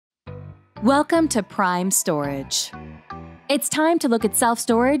Welcome to Prime Storage. It's time to look at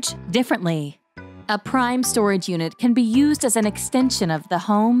self-storage differently. A prime storage unit can be used as an extension of the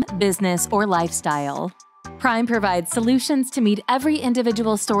home, business, or lifestyle. Prime provides solutions to meet every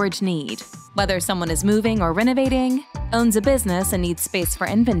individual storage need, whether someone is moving or renovating, owns a business and needs space for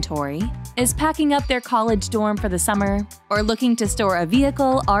inventory, is packing up their college dorm for the summer, or looking to store a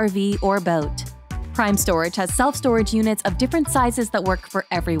vehicle, RV, or boat. Prime Storage has self-storage units of different sizes that work for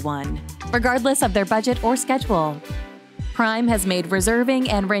everyone, regardless of their budget or schedule. Prime has made reserving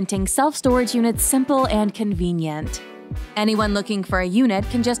and renting self-storage units simple and convenient. Anyone looking for a unit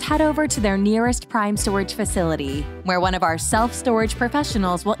can just head over to their nearest Prime Storage facility, where one of our self-storage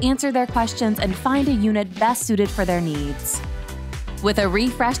professionals will answer their questions and find a unit best suited for their needs. With a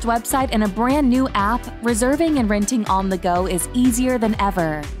refreshed website and a brand new app, reserving and renting on the go is easier than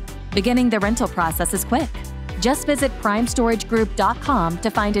ever. Beginning the rental process is quick. Just visit primestoragegroup.com to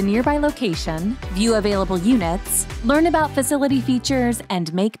find a nearby location, view available units, learn about facility features,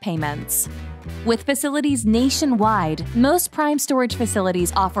 and make payments. With facilities nationwide, most Prime Storage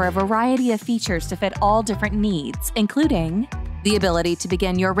facilities offer a variety of features to fit all different needs, including the ability to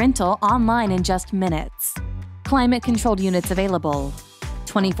begin your rental online in just minutes, climate-controlled units available,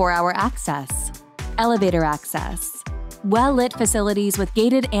 24-hour access, elevator access, well-lit facilities with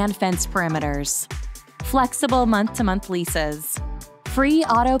gated and fenced perimeters, flexible month-to-month leases, free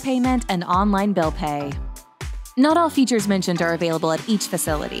auto payment and online bill pay. Not all features mentioned are available at each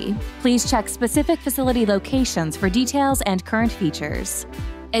facility. Please check specific facility locations for details and current features.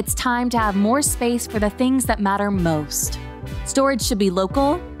 It's time to have more space for the things that matter most. Storage should be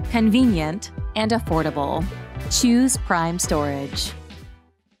local, convenient, and affordable. Choose Prime Storage.